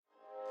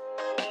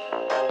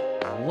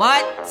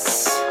What?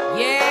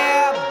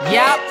 Yeah.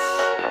 Yup.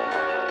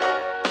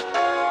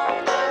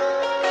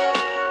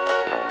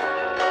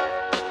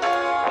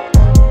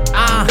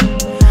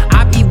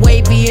 I be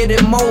wavier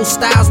than most.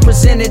 Styles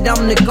presented,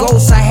 I'm the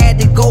ghost. I had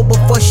to go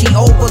before she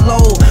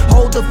overload.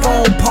 Hold the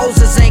phone,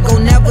 poses ain't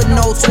gon' never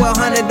know.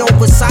 1200 on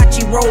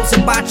Versace rolls,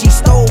 hibachi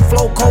stove.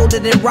 Flow colder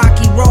than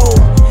Rocky Road.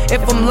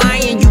 If I'm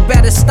lying, you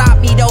better stop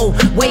me though.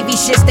 Wavy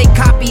shits, they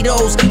copy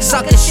those.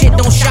 Sucker shit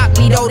don't shock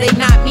me though, they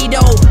not me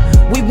though.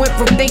 We went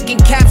from thinking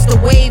caps to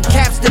wave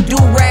caps to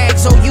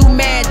do-rags. Oh, you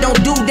mad?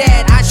 Don't do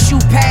that. I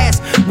shoot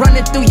past,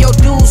 running through your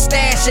dude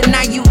stash, and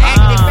now you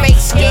acting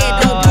fake scared.